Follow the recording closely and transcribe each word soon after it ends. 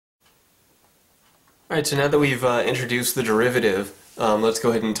Alright, so now that we've introduced the derivative, let's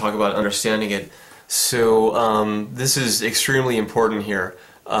go ahead and talk about understanding it. So this is extremely important here.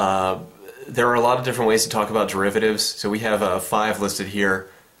 There are a lot of different ways to talk about derivatives. So we have 5 listed here,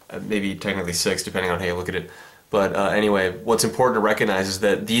 maybe technically 6 depending on how you look at it. But anyway, what's important to recognize is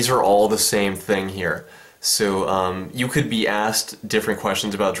that these are all the same thing here. So you could be asked different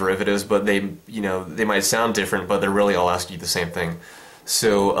questions about derivatives, but they might sound different, but they're really all asking you the same thing.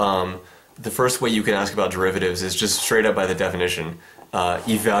 So the first way you can ask about derivatives is just straight up by the definition.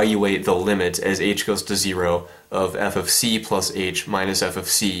 Evaluate the limit as h goes to 0 of f of c plus h minus f of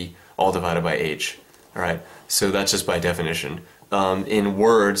c all divided by h. Alright, so that's just by definition. In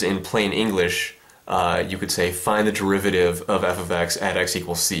words, in plain English, you could say find the derivative of f of x at x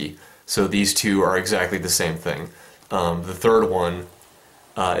equals c. So these two are exactly the same thing. The third one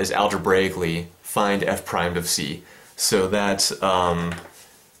is algebraically find f primed of c. So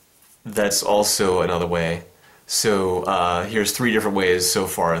that's also another way. So here's 3 different ways so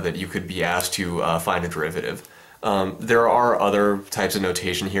far that you could be asked to find a derivative. There are other types of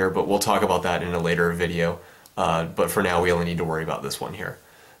notation here, but we'll talk about that in a later video. But for now, we only need to worry about this one here.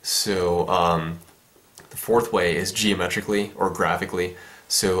 So the fourth way is geometrically or graphically.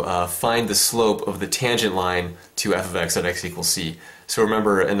 So find the slope of the tangent line to f of x at x equals c. So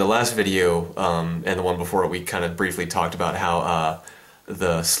remember, in the last video and the one before it, we kind of briefly talked about how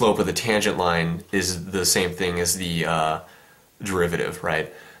the slope of the tangent line is the same thing as the derivative,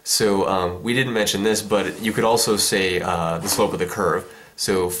 right? So we didn't mention this, but you could also say the slope of the curve.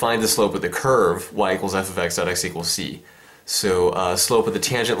 So find the slope of the curve, y equals f of x at x equals c. So slope of the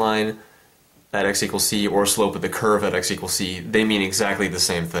tangent line at x equals c or slope of the curve at x equals c, they mean exactly the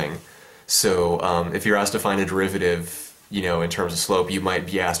same thing. So if you're asked to find a derivative, in terms of slope, you might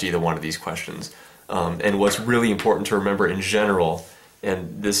be asked either one of these questions. And what's really important to remember in general,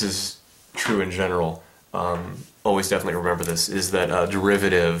 and this is true in general, always definitely remember this, is that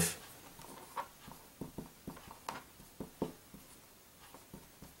derivative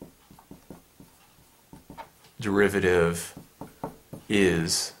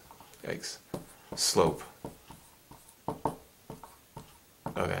is slope.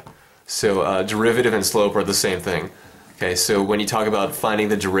 Okay, so derivative and slope are the same thing. Okay, so when you talk about finding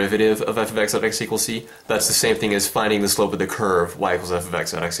the derivative of f of x at x equals c, that's the same thing as finding the slope of the curve y equals f of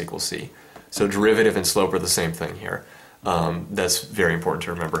x at x equals c. So derivative and slope are the same thing here. That's very important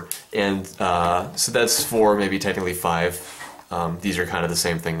to remember. And so that's 4, maybe technically 5. These are kind of the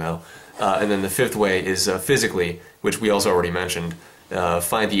same thing though. And then the 5th way is physically, which we also already mentioned.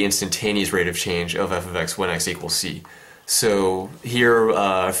 Find the instantaneous rate of change of f of x when x equals c. So here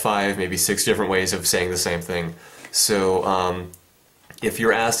are 5, maybe 6 different ways of saying the same thing. So if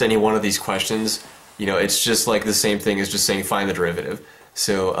you're asked any one of these questions, it's just like the same thing as just saying find the derivative.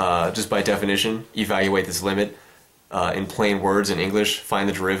 So just by definition, evaluate this limit. In plain words in English, find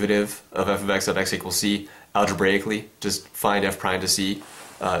the derivative of f of x at x equals c. Algebraically, just find f prime to c.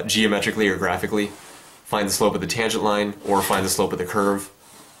 Geometrically or graphically, find the slope of the tangent line or find the slope of the curve,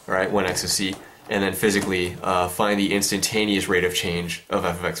 right, when x is c. And then physically, find the instantaneous rate of change of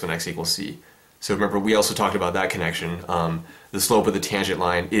f of x when x equals c. So remember, we also talked about that connection. The slope of the tangent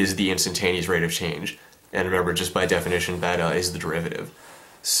line is the instantaneous rate of change. And remember, just by definition, that is the derivative.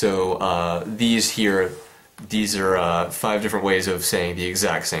 So these are 5 different ways of saying the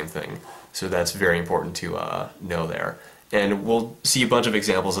exact same thing. So that's very important to know there. And we'll see a bunch of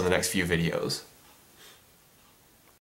examples in the next few videos.